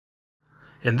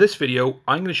In this video,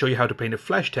 I'm going to show you how to paint a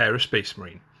Flesh Terror Space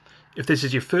Marine. If this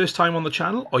is your first time on the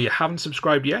channel or you haven't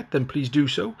subscribed yet, then please do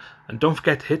so, and don't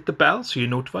forget to hit the bell so you're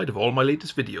notified of all my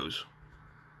latest videos.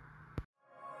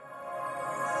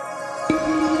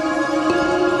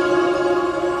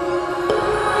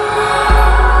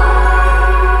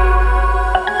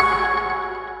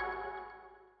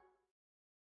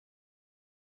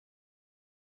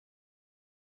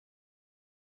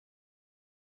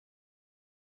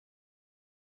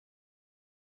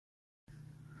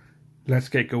 Let's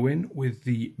get going with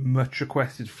the much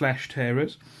requested Flesh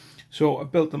Terrors. So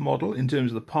I've built the model. In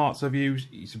terms of the parts I've used,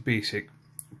 it's a basic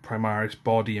Primaris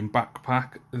body and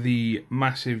backpack. The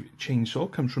massive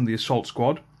chainsaw comes from the Assault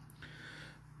Squad.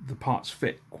 The parts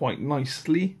fit quite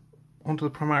nicely onto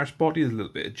the Primaris body. There's a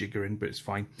little bit of jiggering, but it's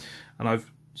fine. And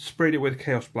I've sprayed it with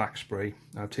Chaos Black spray.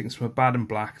 I've taken some Abaddon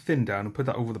Black, thinned down, and put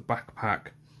that over the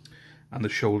backpack and the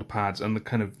shoulder pads and the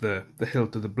kind of the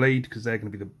hilt of the blade, because they're going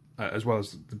to be the as well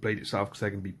as the blade itself, because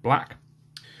they're going to be black.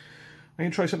 I'm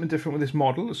going to try something different with this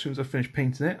model. As soon as I finish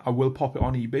painting it, I will pop it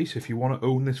on eBay, so if you want to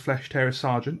own this Flesh Terror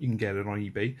Sergeant, you can get it on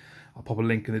eBay. I'll pop a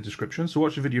link in the description, so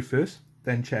watch the video first,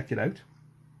 then check it out.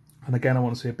 And again, I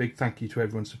want to say a big thank you to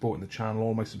everyone supporting the channel,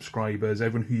 all my subscribers,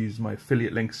 everyone who uses my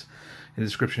affiliate links in the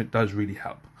description. It does really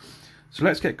help. So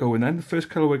let's get going then. The first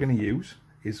colour we're going to use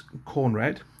is Khorne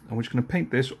Red, and we're just going to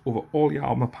paint this over all the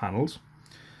armour panels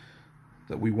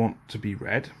that we want to be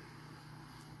red.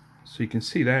 So you can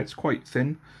see there, it's quite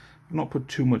thin. I've not put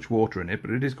too much water in it,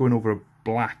 but it is going over a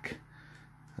black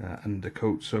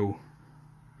undercoat, so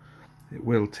it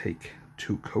will take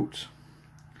 2 coats.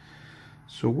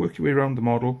 So work your way around the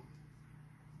model.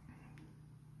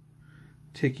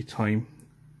 Take your time.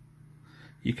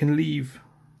 You can leave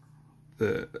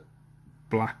the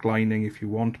black lining if you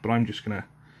want, but I'm just going to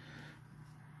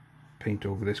paint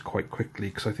over this quite quickly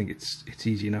because I think it's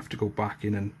easy enough to go back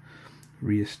in and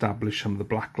re-establish some of the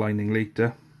black lining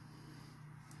later.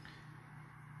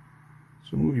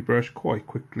 So move your brush quite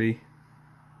quickly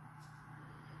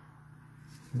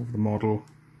over the model.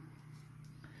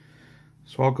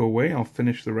 So I'll go away, I'll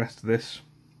finish the rest of this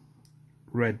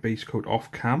red base coat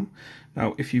off cam.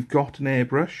 Now if you've got an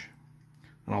airbrush,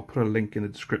 and I'll put a link in the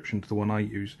description to the one I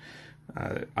use,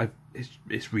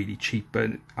 it's really cheap,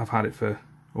 and I've had it for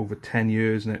over 10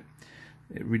 years, and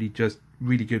it really just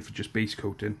really good for just base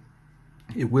coating.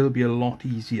 It will be a lot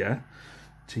easier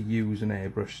to use an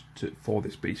airbrush for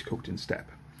this base coating step.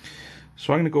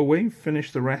 So I'm going to go away and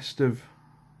finish the rest of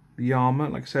the armour.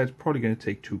 Like I said, it's probably going to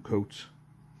take 2 coats.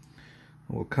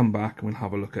 And we'll come back and we'll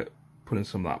have a look at putting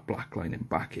some of that black lining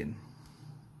back in.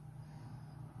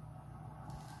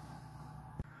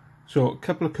 So a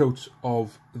couple of coats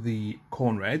of the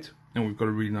Khorne Red, and we've got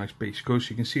a really nice base coat. So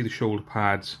you can see the shoulder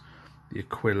pads, the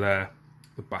Aquila,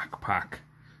 the backpack,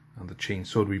 and the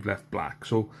chainsaw we've left black.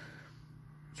 So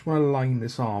just want to line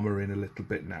this armour in a little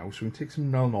bit now. So we can take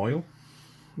some Nuln Oil.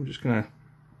 I'm just going to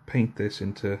paint this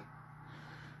into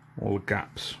all the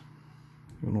gaps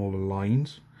and all the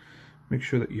lines. Make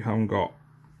sure that you haven't got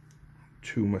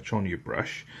too much on your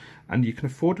brush, and you can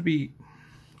afford to be,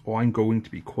 or I'm going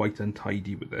to be, quite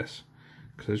untidy with this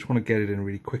because I just want to get it in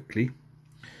really quickly,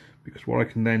 because what I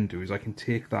can then do is I can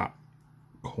take that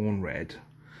Khorne Red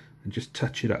and just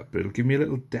touch it up, but it'll give me a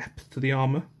little depth to the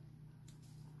armour,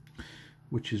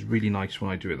 which is really nice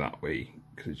when I do it that way,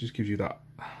 because it just gives you that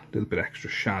little bit extra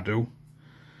shadow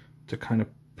to kind of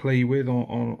play with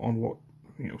on what,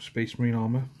 you know, Space Marine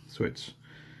armour. So it's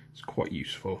quite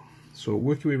useful. So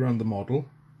work your way around the model.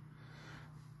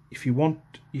 If you want,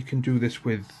 you can do this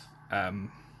with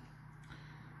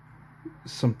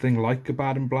something like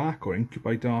Abaddon Black or Ink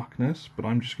by Darkness, but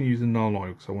I'm just going to use the Nuln Oil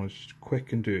because I want it just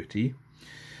quick and dirty.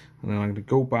 And then I'm going to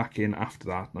go back in after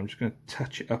that, and I'm just going to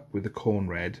touch it up with the Khorne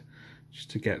Red just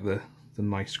to get the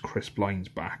nice crisp lines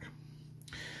back.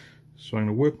 So I'm going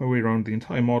to work my way around the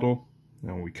entire model,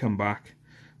 and when we come back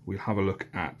we'll have a look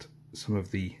at some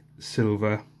of the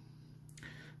silver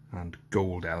and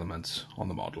gold elements on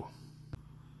the model.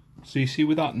 So you see,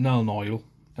 with that Nuln Oil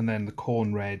and then the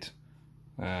Khorne Red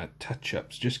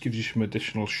touch-ups, just gives you some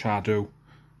additional shadow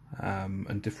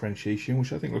and differentiation,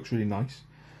 which I think looks really nice.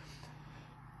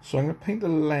 So I'm going to paint the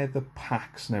leather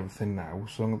packs and everything now.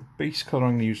 So the base colour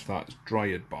I'm going to use for that is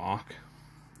Dryad Bark.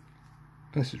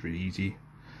 This is really easy.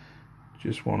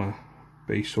 Just want to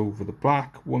base over the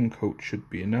black. 1 coat should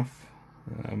be enough.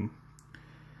 I've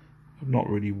not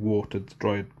really watered the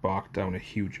Dryad Bark down a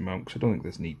huge amount because I don't think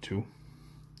there's need to.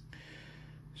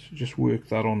 So just work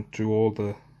that onto all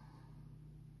the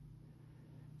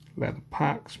leather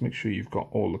packs. Make sure you've got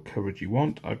all the coverage you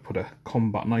want. I put a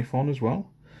combat knife on as well.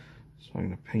 So I'm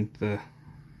going to paint the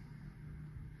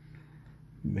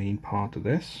main part of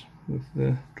this with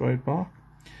the Dryad Bark.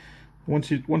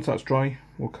 Once that's dry,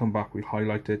 we'll come back, we'll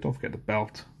highlight it. Don't forget the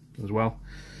belt as well.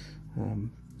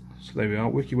 So there we are,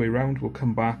 work your way around, we'll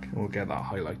come back and we'll get that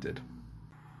highlighted.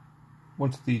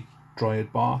 Once the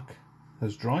Dryad Bark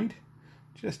has dried,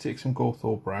 just take some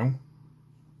Gorthor Brown.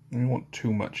 You don't want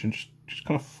too much, and just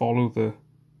kind of follow the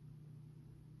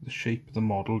shape of the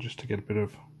model just to get a bit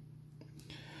of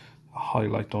a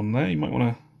highlight on there. You might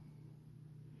want to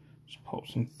just pop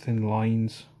some thin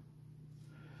lines.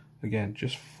 Again,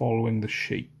 just following the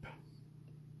shape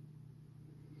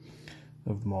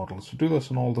of the model. So do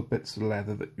this on all the bits of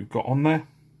leather that you've got on there.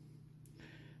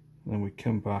 And then we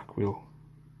come back, we'll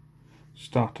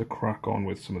start to crack on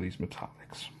with some of these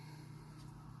metallics.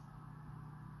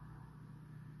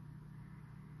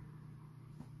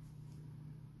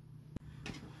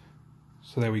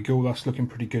 So there we go, that's looking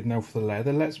pretty good now for the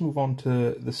leather. Let's move on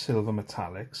to the silver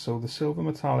metallics. So the silver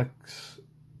metallics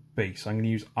base, I'm going to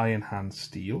use Iron Hand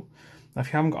Steel. Now if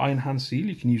you haven't got Iron Hand Steel,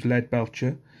 you can use Lead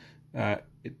Belcher.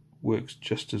 It works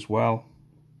just as well.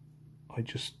 I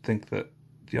just think that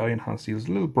the Iron Hand Steel is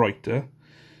a little brighter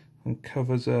and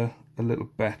covers a little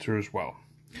better as well.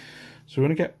 So we're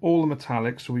going to get all the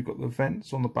metallics. So we've got the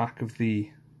vents on the back of the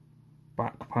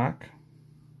backpack.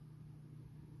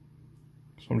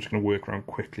 So I'm just going to work around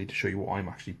quickly to show you what I'm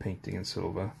actually painting in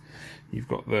silver. You've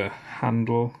got the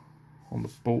handle on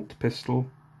the bolt pistol,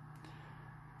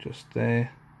 just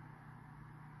there.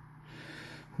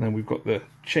 And then we've got the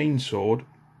chainsword.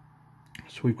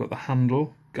 So we've got the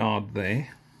handle guard there.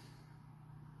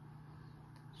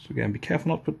 So again, be careful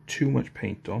not to put too much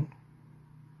paint on.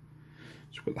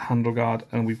 So we've got the handle guard,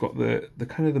 and we've got the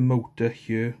kind of the motor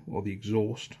here, or the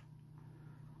exhaust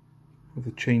with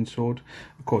the chainsword.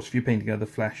 Of course, if you're painting other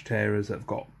flesh tearers that have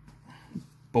got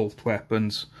bolt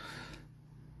weapons,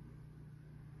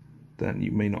 then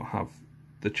you may not have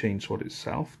the chainsword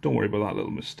itself. Don't worry about that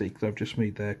little mistake that I've just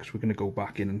made there, because we're going to go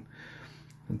back in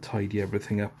and tidy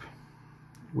everything up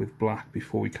with black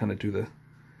before we kind of do the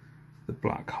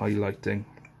black highlighting.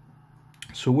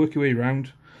 So work your way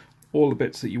around all the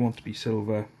bits that you want to be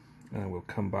silver, and we'll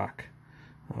come back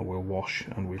and we'll wash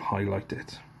and we'll highlight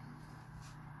it.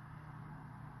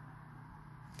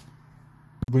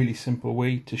 Really simple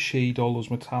way to shade all those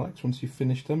metallics once you've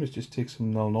finished them is just take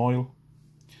some Nuln Oil.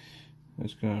 I'm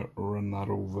just going to run that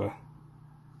over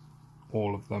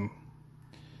all of them.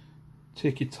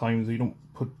 Take your time, so you don't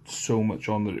put so much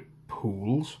on that it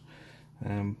pools.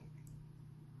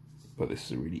 But this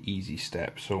is a really easy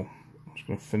step, so I'm just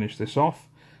going to finish this off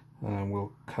and then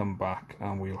we'll come back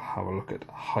and we'll have a look at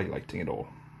highlighting it all.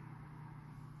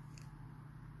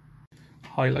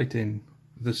 Highlighting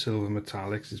the silver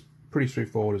metallics is pretty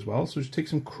straightforward as well. So just take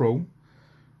some chrome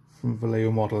from Vallejo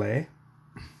Model A.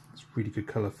 It's a really good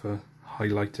colour for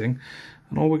highlighting,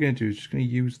 and all we're going to do is just going to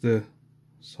use the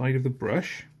side of the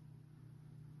brush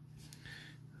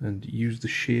and use the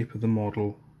shape of the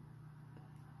model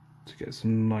to get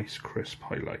some nice crisp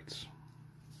highlights.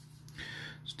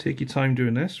 So take your time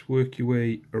doing this, work your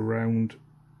way around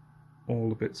all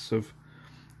the bits of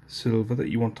silver that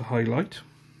you want to highlight.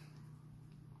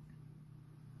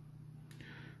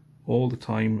 All the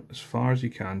time, as far as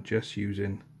you can, just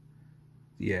using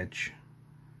the edge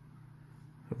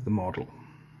of the model.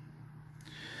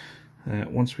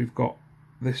 Once we've got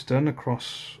this done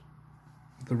across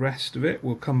the rest of it,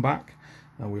 we'll come back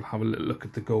and we'll have a little look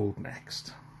at the gold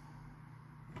next.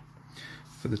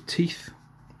 For the teeth,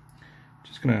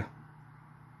 just gonna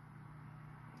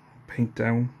paint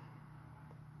down,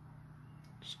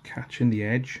 just catching the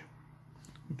edge.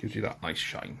 It gives you that nice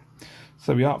shine.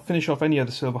 So we are, finish off any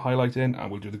other silver highlighting and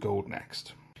we'll do the gold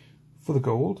next. For the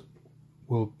gold,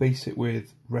 we'll base it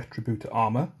with Retributor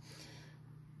Armour.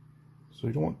 So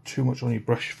you don't want too much on your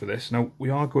brush for this. Now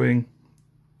we are going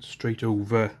straight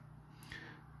over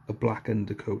a black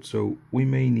undercoat, so we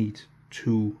may need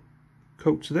 2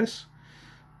 coats of this.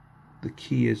 The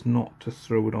key is not to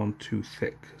throw it on too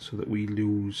thick so that we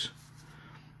lose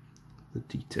the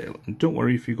detail. And don't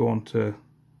worry if you go on to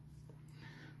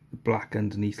the black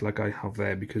underneath like I have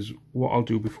there, because what I'll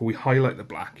do before we highlight the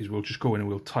black is we'll just go in and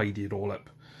we'll tidy it all up.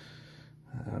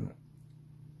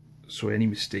 So any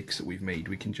mistakes that we've made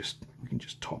we can just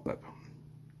top up.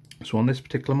 So on this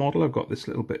particular model I've got this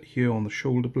little bit here on the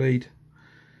shoulder blade.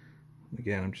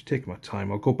 Again, I'm just taking my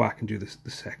time. I'll go back and do this the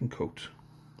second coat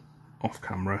off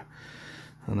camera,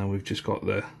 and then we've just got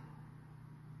the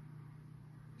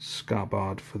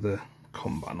scabbard for the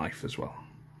combat knife as well.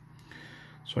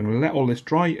 So I'm going to let all this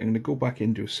dry, I'm going to go back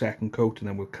in, do a second coat, and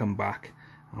then we'll come back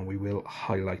and we will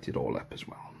highlight it all up as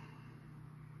well.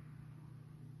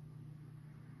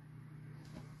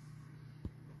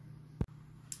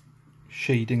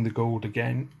 shading the gold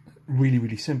again,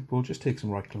 really simple. Just take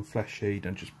some Rikland Fleshshade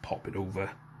and just pop it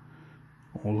over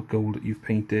all the gold that you've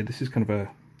painted. This is kind of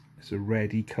it's a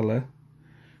reddy colour,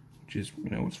 which is,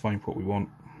 you know, it's fine for what we want.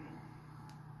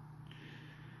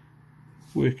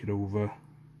 Work it over,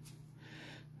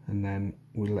 and then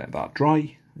we'll let that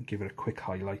dry and give it a quick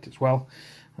highlight as well,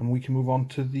 and we can move on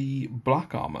to the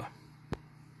black armour.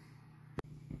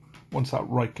 Once that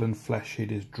Rikland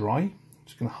Fleshshade is dry, I'm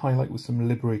just going to highlight with some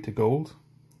Liberator Gold,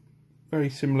 very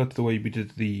similar to the way we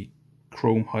did the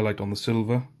chrome highlight on the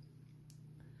silver. I'm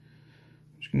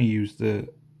just going to use the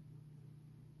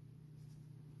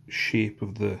shape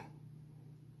of the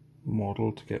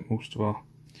model to get most of our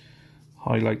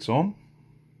highlights on.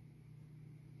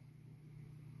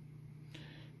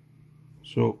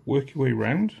 So work your way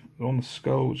around. On the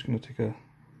skull, we're just going to take a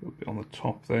little bit on the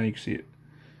top there. You can see it.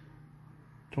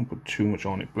 Don't put too much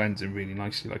on, it blends in really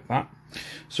nicely like that.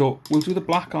 So we'll do the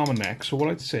black armour next. So what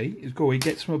I'd say is go away,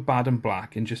 get some Abaddon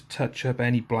Black and just touch up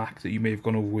any black that you may have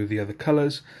gone over with the other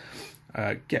colours.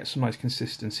 Get some nice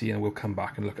consistency, and we'll come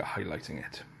back and look at highlighting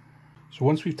it. So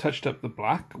once we've touched up the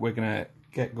black, we're going to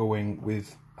get going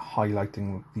with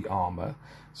highlighting the armour.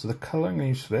 So the colour I'm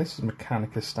going to use for this is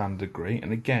Mechanicus Standard Grey,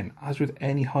 and again, as with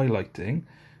any highlighting,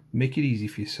 make it easy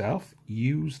for yourself.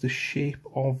 Use the shape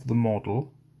of the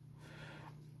model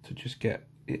to just get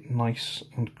it nice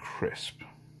and crisp.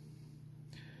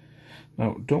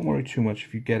 Now, don't worry too much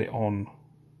if you get it on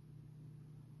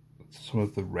some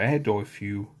of the red, or if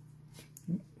you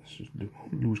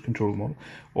lose control of the model,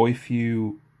 or if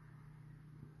you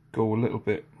go a little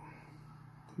bit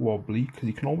wobbly, because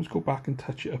you can always go back and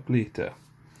touch it up later.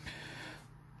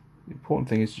 The important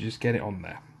thing is to just get it on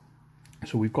there.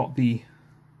 So we've got the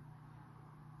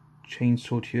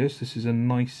chainsaw here, so this is a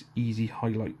nice easy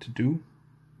highlight to do,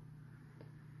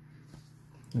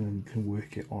 and then you can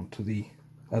work it onto the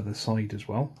other side as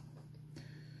well.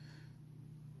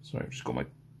 Sorry, I've just got my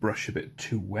brush a bit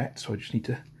too wet, so I just need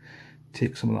to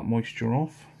take some of that moisture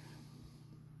off.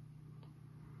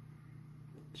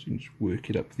 So you can just work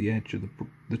it up the edge of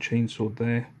the chainsaw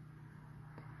there.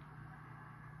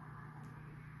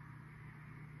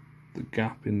 The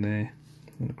gap in there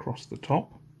and across the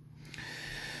top.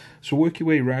 So work your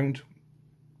way around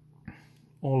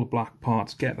all the black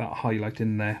parts, get that highlight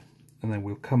in there, and then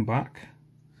we'll come back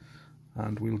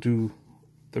and we'll do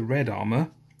the red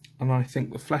armour. And I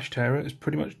think the Flesh Tearer is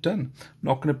pretty much done. I'm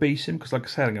not going to base him because, like I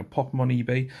said, I'm going to pop him on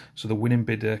eBay so the winning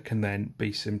bidder can then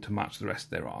base him to match the rest of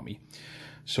their army.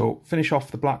 So finish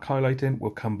off the black highlighting, we'll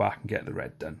come back and get the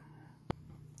red done.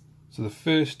 So the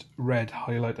first red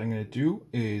highlight I'm going to do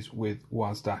is with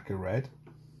Wazdakka Red.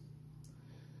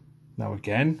 Now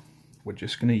again, we're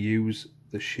just going to use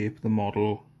the shape of the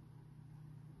model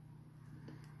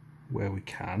where we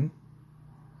can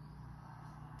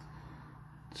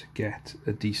to get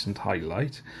a decent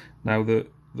highlight. Now the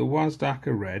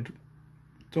Wazdakka Red,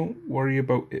 don't worry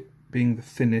about it being the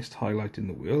thinnest highlight in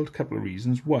the world. A couple of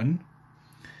reasons. One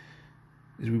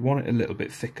is we want it a little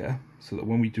bit thicker so that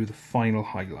when we do the final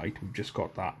highlight, we've just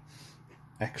got that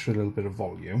extra little bit of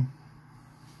volume.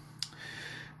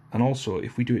 And also,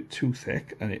 if we do it too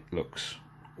thick and it looks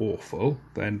awful,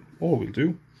 then all we'll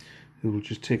do is we'll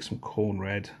just take some Khorne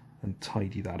Red and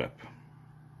tidy that up.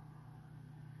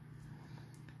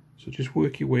 So just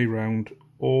work your way around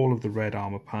all of the red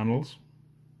armour panels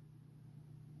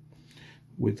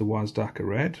with the Wazdakka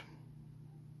Red.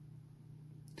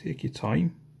 Take your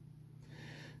time.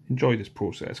 Enjoy this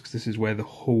process, because this is where the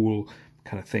whole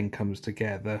kind of thing comes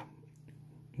together.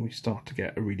 We start to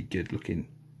get a really good looking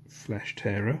Flesh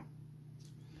Tearer.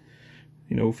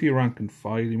 You know, for your rank and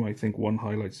file, you might think one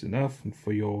highlight's enough, and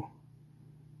for your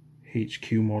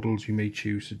HQ models, you may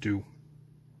choose to do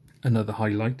another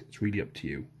highlight. It's really up to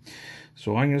you.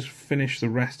 So I'm going to finish the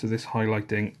rest of this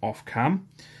highlighting off cam,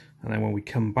 and then when we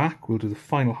come back, we'll do the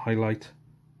final highlight,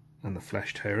 and the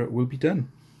Flesh Tearer will be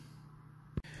done.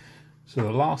 So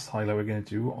the last highlight we're going to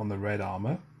do on the red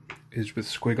armour is with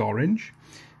Squig Orange,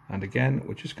 and again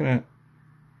we're just going to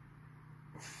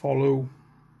follow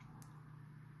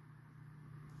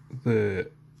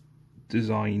the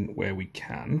design where we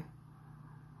can.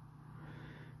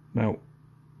 Now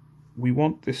we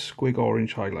want this Squig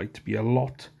Orange highlight to be a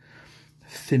lot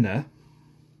thinner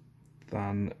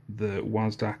than the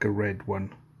Wazdakka Red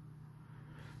one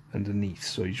underneath,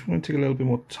 so you just want to take a little bit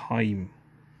more time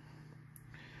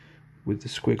with the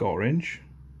Squig Orange.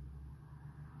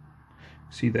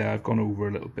 See there, I've gone over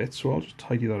a little bit, so I'll just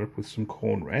tidy that up with some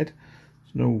Khorne Red.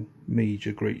 There's no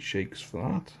major great shakes for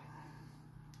that.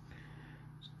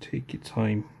 So take your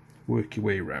time, work your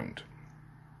way around.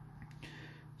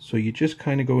 So you're just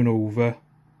kind of going over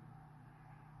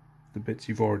the bits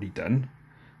you've already done,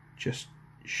 just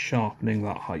sharpening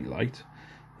that highlight.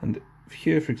 And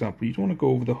here, for example, you don't want to go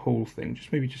over the whole thing,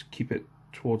 maybe just keep it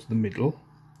towards the middle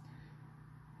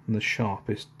and the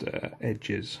sharpest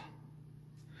edges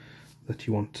that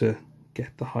you want to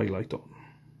get the highlight on.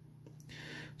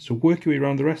 So work your way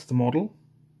around the rest of the model,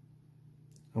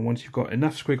 and once you've got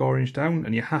enough Squig Orange down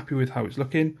and you're happy with how it's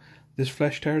looking, this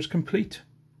flesh tear is complete.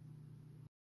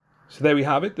 So there we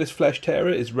have it, this flesh tearer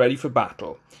is ready for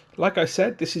battle. Like I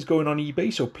said, this is going on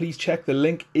eBay, so please check the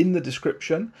link in the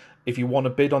description if you want to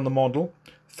bid on the model.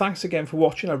 Thanks again for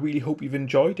watching, I really hope you've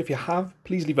enjoyed. If you have,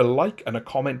 please leave a like and a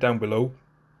comment down below.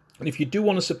 And if you do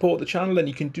want to support the channel, then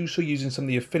you can do so using some of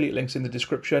the affiliate links in the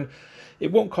description.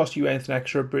 It won't cost you anything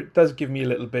extra, but it does give me a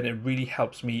little bit. It really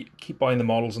helps me keep buying the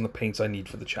models and the paints I need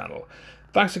for the channel.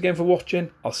 Thanks again for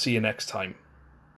watching. I'll see you next time.